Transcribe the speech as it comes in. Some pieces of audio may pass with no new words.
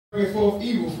Bring forth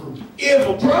evil fruit. If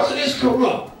a person is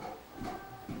corrupt,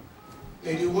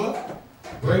 they do what?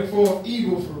 Bring forth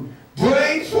evil fruit.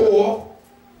 Bring forth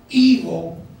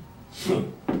evil fruit.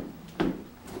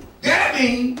 That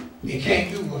means they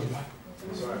can't do what's right.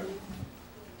 That's right.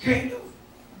 Can't do it.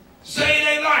 Save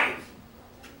their life.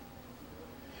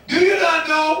 Do you not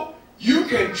know you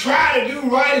can try to do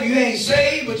right if you ain't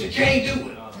saved, but you can't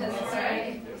do it? That's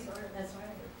right. That's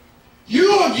right. You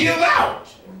will give out.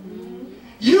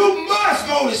 You must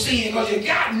go to sin because you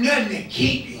got nothing to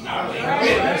keep you.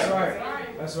 That's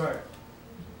right. That's right.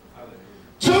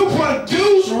 To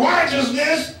produce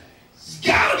righteousness, it's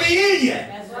got to be in you.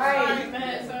 That's right.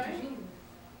 That's right.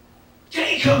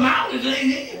 Can't come out if it ain't in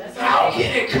you. That's How right.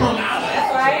 can it come out?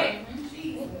 That's right.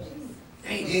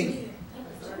 Ain't in you.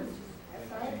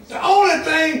 The only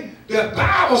thing the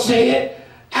Bible said,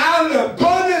 out of the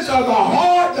abundance of the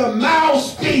heart, the mouth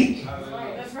speaks.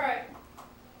 That's right.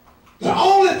 The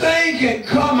only thing can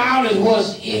come out is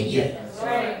what's in you. That's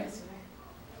right.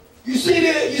 You see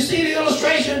the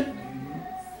illustration?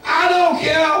 I don't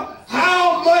care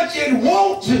how much it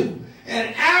wants to.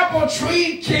 An apple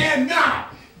tree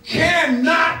cannot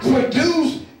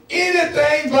produce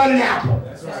anything but an apple.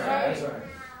 That's right. That's right.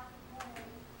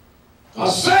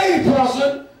 A saved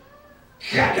person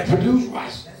got to produce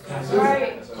righteousness. That's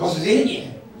right. Because it's in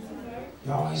you.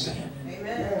 Y'all ain't saying that.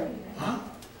 Amen. Huh?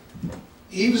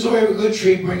 Even so every good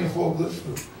tree bringeth forth good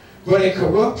fruit, but a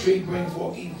corrupt tree bringeth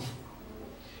forth evil fruit.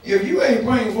 If you ain't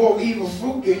bringing forth evil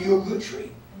fruit, then you're a good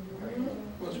tree.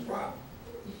 What's the problem?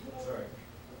 That's right.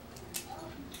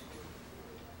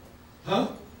 Huh?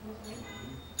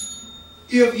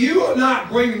 If you are not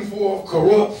bringing forth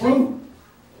corrupt fruit,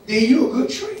 then you're a good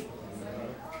tree.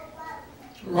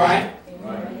 Right?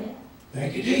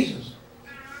 Thank you, Jesus.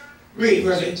 Read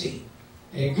verse 18.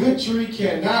 A good tree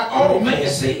cannot. Oh man,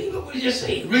 see, look what he just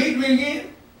said. Read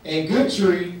again. A good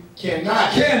tree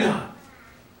cannot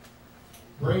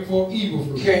bring forth evil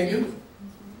fruit. Can't do it.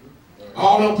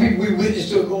 All them people we witnessed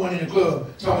to going in the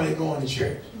club, talking they going to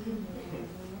church.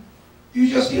 You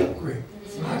just hypocrite.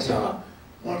 I tell her,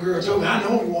 one girl told me, I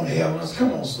know I'm going to heaven. I said,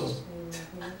 come on, sister.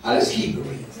 Let's keep it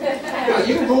real.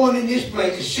 You going in this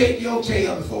place to shake your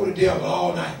tail before the devil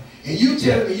all night. And you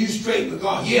telling me you straight with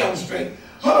God. Yeah, I'm straight.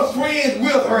 Her friends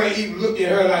with her even looked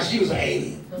at her like she was an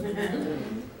alien.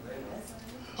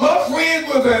 Her friends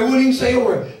with her wouldn't even say a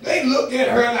word. They looked at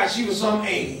her like she was some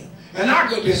alien. And I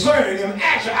could discern them.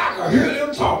 Actually, I could hear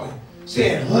them talking.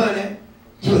 Saying, honey,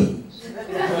 please.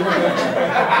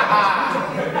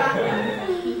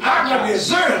 I could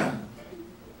discern them.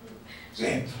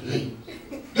 Saying, please.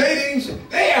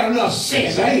 They had enough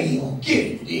sense. I ain't even going to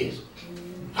get into this.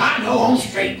 I know I'm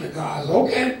straight with God.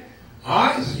 Okay. All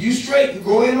right, so you straight. You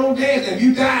go ahead and dance. If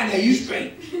you die now, you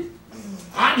straight.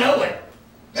 I know it.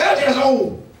 That's just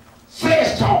old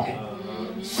flesh talking.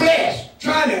 Flesh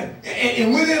trying to,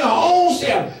 and within her own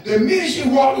self, the minute she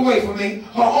walked away from me,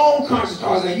 her own conscience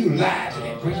started saying, you lied to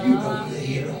that preacher. You know you ain't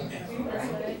hitting on that.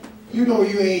 You know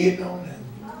you ain't hitting on that.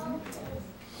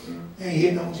 Ain't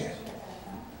hitting on that.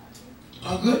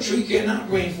 A good tree cannot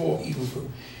bring forth evil fruit.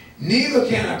 Neither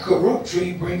can a corrupt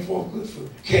tree bring forth good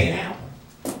fruit. Can't happen.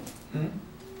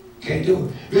 Can't do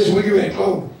it. Listen, we're getting ready to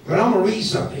close. But I'm going to read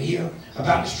something here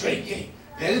about the straight gate.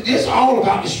 This is all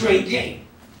about the straight gate.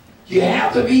 You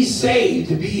have to be saved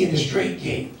to be in the straight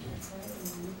gate.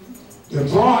 The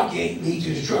broad gate leads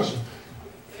to destruction.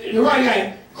 The right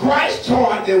gate, Christ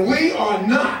taught that we are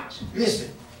not,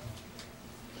 listen,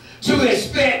 to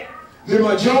expect the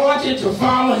majority to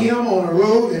follow him on a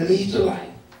road that leads to life.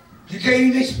 You can't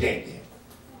even expect that.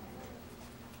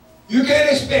 You can't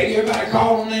expect everybody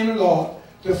calling on the name of the Lord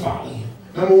to follow him.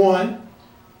 Number one,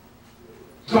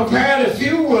 comparative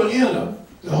few will enter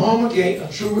the home gate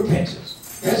of true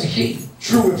repentance. That's the key.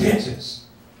 True repentance.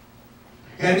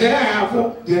 And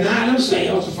thereafter, deny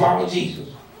themselves to follow Jesus.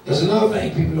 That's another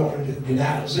thing people don't want to do.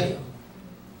 Deny themselves.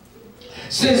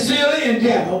 Sincerely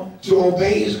endeavor to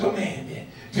obey his commandment.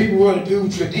 People want to do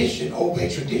tradition, obey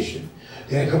tradition,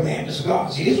 than the commandments of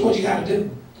God. See, this is what you got to do.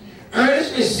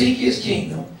 Earnestly seek his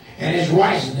kingdom and his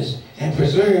righteousness and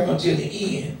preserve until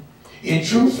the end in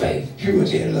true faith,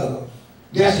 purity, and love.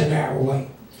 That's the narrow way.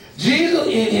 Jesus,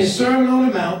 in his Sermon on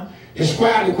the Mount,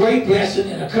 described the great blessing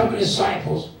that accompanied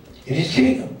disciples in his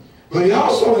kingdom. But he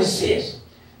also insists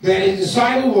that his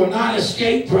disciples will not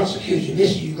escape persecution.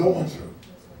 This you're going through.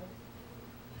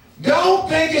 Don't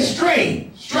think it's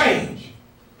strange.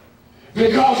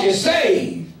 Because you're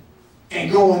saved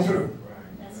and going through.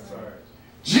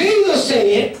 Jesus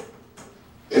said,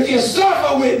 if you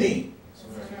suffer with me,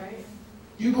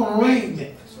 you're going to reign with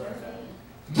me.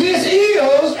 This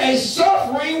is a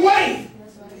suffering way.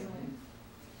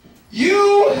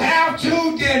 You have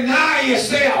to deny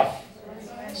yourself.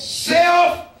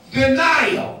 Self-denial.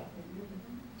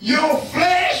 Your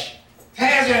flesh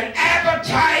has an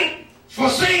appetite for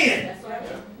sin.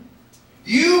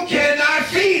 You cannot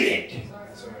feed it.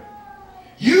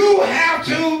 You have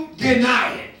to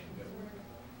deny it.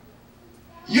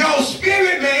 Your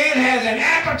spirit man has an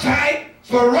appetite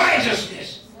for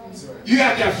righteousness. You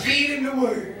have to feed him the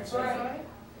word.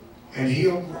 And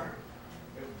he'll grow.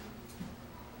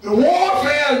 The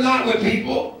warfare is not with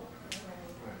people.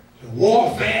 The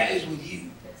warfare is with you.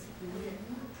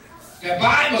 The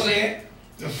Bible said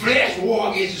the flesh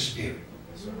war against the spirit.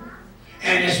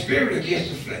 And the spirit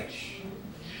against the flesh.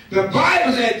 The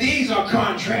Bible said these are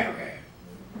contrary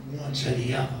one to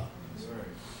the other.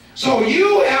 So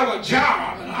you have a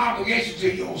job, an obligation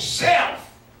to yourself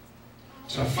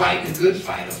to fight the good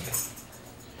fight of faith.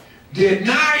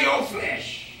 Deny your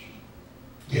flesh.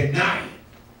 Deny it.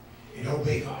 And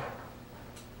obey God.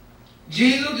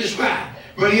 Jesus described,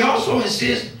 but he also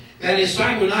insists that his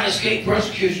son will not escape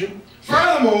persecution.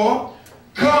 Furthermore,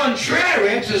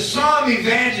 contrary to some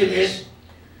evangelists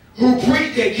who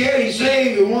preach that getting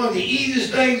saved is one of the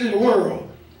easiest things in the world,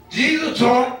 Jesus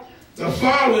taught the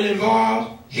following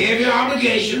involves heavy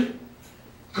obligation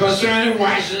concerning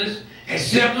righteousness,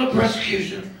 accepting of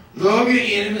persecution, love your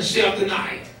enemy, and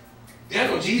self-denial.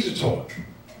 That's what Jesus taught.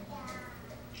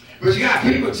 But you got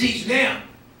people teach now,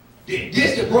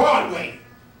 this the broad way.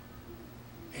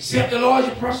 Accept the Lord as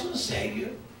your personal Savior.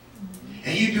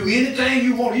 And you do anything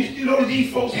you want. You know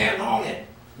these folks having all that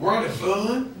worldly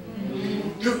fun.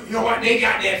 You know what? They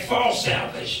got that false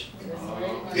salvation.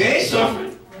 They ain't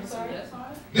suffering.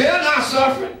 They're not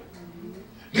suffering.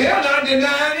 They're not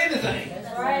denying anything.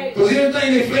 Because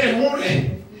anything they flesh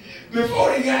wanted, before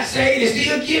they got saved, they're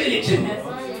still giving it to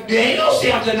them. There ain't no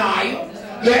self-denial.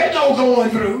 There's no going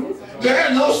through.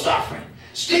 There's no suffering.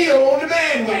 Still on the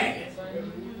bandwagon.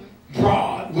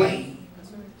 Broad way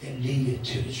that leadeth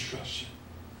to destruction.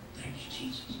 Thank you,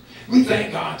 Jesus. We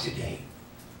thank God today.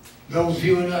 Those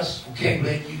viewing us on cable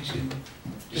and YouTube,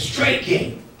 the straight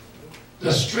gate.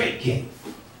 The straight gate.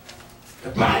 The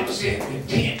Bible said,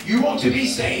 repent. You want to be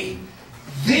saved.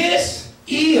 This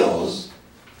is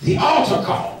the altar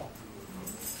call.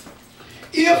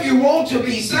 If you want to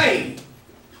be saved,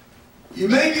 you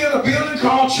may be in a building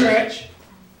called church.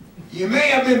 You may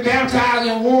have been baptized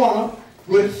in water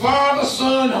with Father,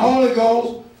 Son, Holy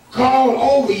Ghost called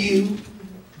over you.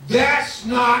 That's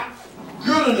not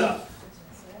good enough.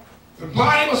 The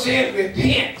Bible said,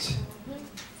 repent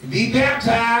and be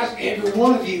baptized, every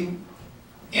one of you,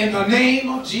 in the name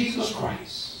of Jesus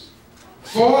Christ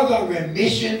for the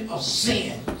remission of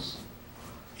sins,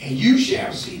 and you shall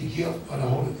receive the gift of the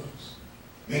Holy Ghost.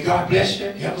 May God bless you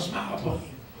and have a smile upon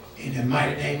you in the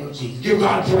mighty name of Jesus. Give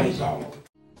God praise all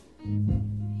over.